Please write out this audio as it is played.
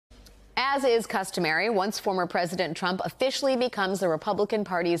As is customary, once former President Trump officially becomes the Republican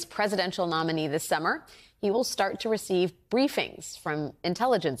Party's presidential nominee this summer, he will start to receive briefings from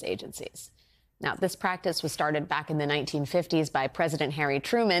intelligence agencies. Now, this practice was started back in the 1950s by President Harry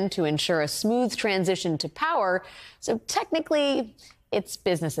Truman to ensure a smooth transition to power, so technically, it's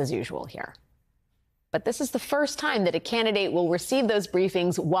business as usual here. But this is the first time that a candidate will receive those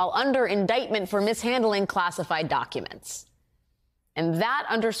briefings while under indictment for mishandling classified documents. And that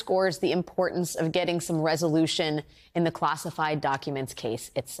underscores the importance of getting some resolution in the classified documents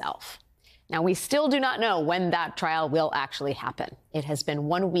case itself. Now, we still do not know when that trial will actually happen. It has been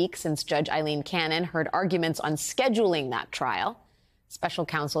 1 week since Judge Eileen Cannon heard arguments on scheduling that trial. Special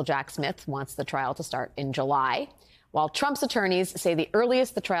counsel Jack Smith wants the trial to start in July, while Trump's attorneys say the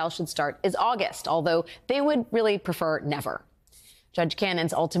earliest the trial should start is August, although they would really prefer never. Judge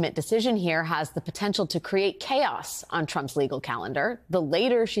Cannon's ultimate decision here has the potential to create chaos on Trump's legal calendar. The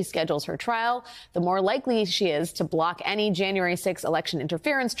later she schedules her trial, the more likely she is to block any January 6 election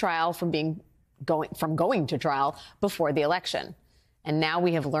interference trial from going to trial before the election. And now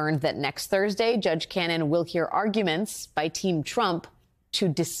we have learned that next Thursday, Judge Cannon will hear arguments by Team Trump to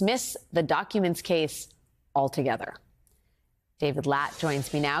dismiss the documents case altogether. David Latt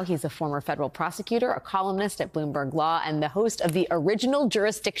joins me now. He's a former federal prosecutor, a columnist at Bloomberg Law, and the host of the Original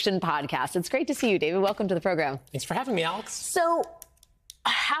Jurisdiction podcast. It's great to see you, David. Welcome to the program. Thanks for having me, Alex. So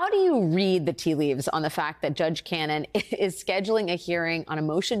how do you read the tea leaves on the fact that Judge Cannon is scheduling a hearing on a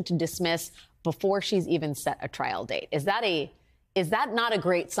motion to dismiss before she's even set a trial date? Is that not a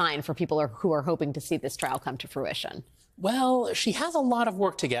great sign for people who are hoping to see this trial come to fruition? Well, she has a lot of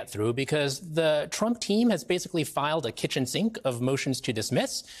work to get through because the Trump team has basically filed a kitchen sink of motions to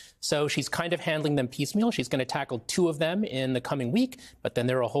dismiss. So she's kind of handling them piecemeal. She's going to tackle 2 of them in the coming week, but then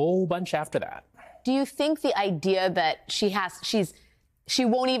there are a whole bunch after that. Do you think the idea that she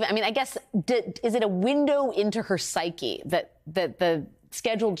won't even, I mean, I guess, is it a window into her psyche that the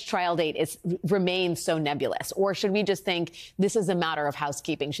scheduled trial date remains so nebulous? Or should we just think this is a matter of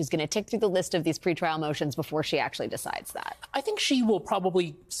housekeeping? She's going to tick through the list of these pretrial motions before she actually decides that. I think she will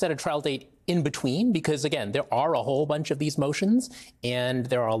probably set a trial date in between because, again, there are a whole bunch of these motions and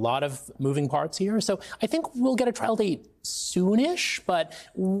there are a lot of moving parts here. So I think we'll get a trial date soonish, but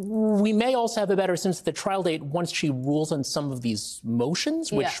we may also have a better sense of the trial date once she rules on some of these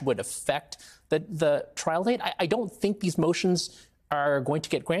motions, which would affect the trial date. I don't think these motions are going to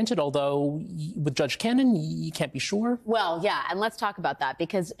get granted, although with Judge Cannon, you can't be sure. Well, yeah, and let's talk about that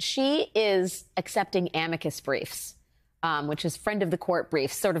because she is accepting amicus briefs, which is friend of the court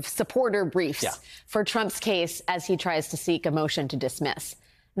briefs, sort of supporter briefs for Trump's case as he tries to seek a motion to dismiss.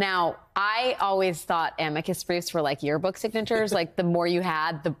 Now, I always thought amicus briefs were like yearbook signatures, like the more you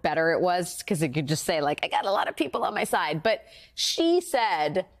had, the better it was, because it could just say, like, I got a lot of people on my side. But she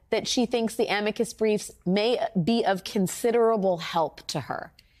said that she thinks the amicus briefs may be of considerable help to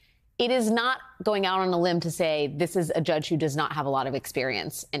her. It is not going out on a limb to say this is a judge who does not have a lot of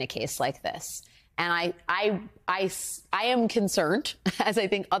experience in a case like this. And I am concerned, as I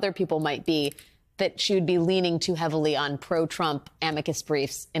think other people might be, that she would be leaning too heavily on pro-Trump amicus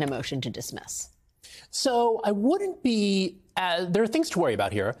briefs in a motion to dismiss. So I wouldn't be, there are things to worry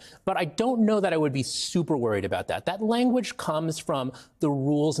about here, but I don't know that I would be super worried about that. That language comes from the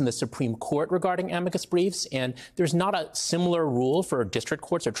rules in the Supreme Court regarding amicus briefs, and there's not a similar rule for district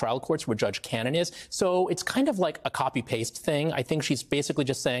courts or trial courts where Judge Cannon is. So it's kind of like a copy-paste thing. I think she's basically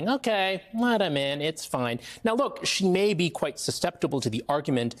just saying, okay, let him in, it's fine. Now, look, she may be quite susceptible to the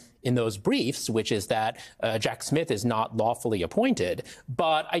argument in those briefs, which is that Jack Smith is not lawfully appointed,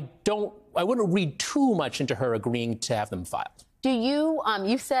 but I wouldn't read too much into her agreeing to have them filed. Do you,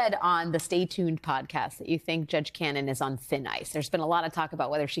 you said on the Stay Tuned podcast that you think Judge Cannon is on thin ice. There's been a lot of talk about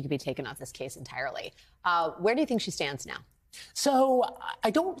whether she could be taken off this case entirely. Where do you think she stands now? So I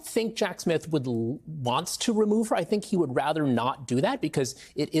don't think Jack Smith wants to remove her. I think he would rather not do that because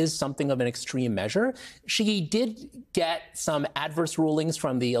it is something of an extreme measure. She did get some adverse rulings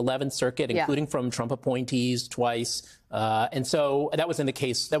from the 11th Circuit, including from Trump appointees twice. And so that was in the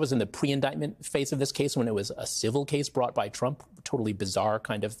case, that was in the pre-indictment phase of this case when it was a civil case brought by Trump, totally bizarre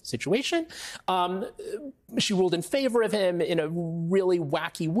kind of situation. She ruled in favor of him in a really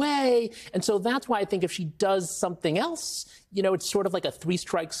wacky way. And so that's why I think if she does something else, you know, it's sort of like a 3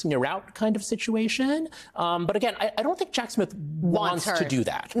 strikes and you're out kind of situation. But again, I don't think Jack Smith wants to do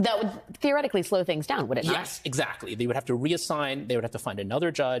that. That would theoretically slow things down, would it not? Yes, exactly. They would have to reassign. They would have to find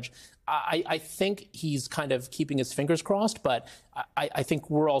another judge. I think he's kind of keeping his fingers crossed, but I think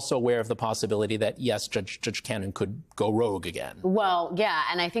we're also aware of the possibility that, yes, Judge Cannon could go rogue again. Well, yeah,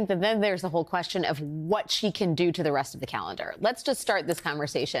 and I think that then there's the whole question of what she can do to the rest of the calendar. Let's just start this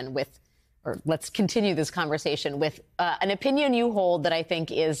conversation with or let's continue this conversation with an opinion you hold that I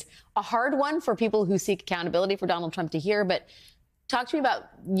think is a hard one for people who seek accountability for Donald Trump to hear. But talk to me about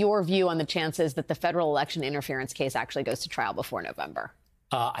your view on the chances that the federal election interference case actually goes to trial before November.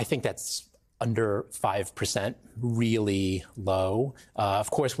 I think that's under 5%, really low. Of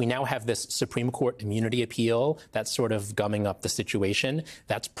course, we now have this Supreme Court immunity appeal that's sort of gumming up the situation.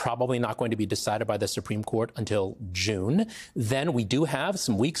 That's probably not going to be decided by the Supreme Court until June. Then we do have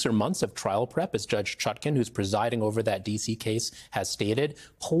some weeks or months of trial prep, as Judge Chutkan, who's presiding over that D.C. case, has stated.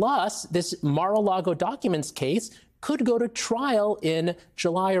 Plus, this Mar-a-Lago documents case could go to trial in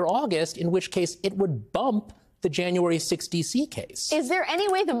July or August, in which case it would bump the January 6 D.C. case. Is there any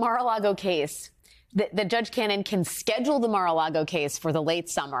way the Mar-a-Lago case, that Judge Cannon can schedule the Mar-a-Lago case for the late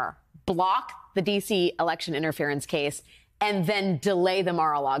summer, block the D.C. election interference case, and then delay the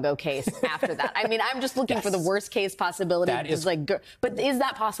Mar-a-Lago case after that? I mean, I'm just looking for the worst case possibility. But is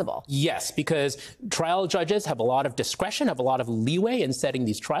that possible? Yes, because trial judges have a lot of discretion, have a lot of leeway in setting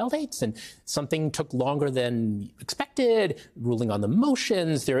these trial dates, and something took longer than expected, ruling on the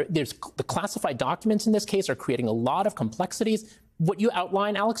motions. There's the classified documents in this case are creating a lot of complexities. What you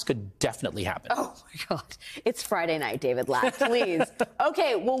outline, Alex, could definitely happen. Oh, my God. It's Friday night, David Lack, please.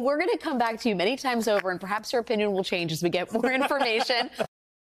 Okay, well, we're going to come back to you many times over, and perhaps your opinion will change as we get more information.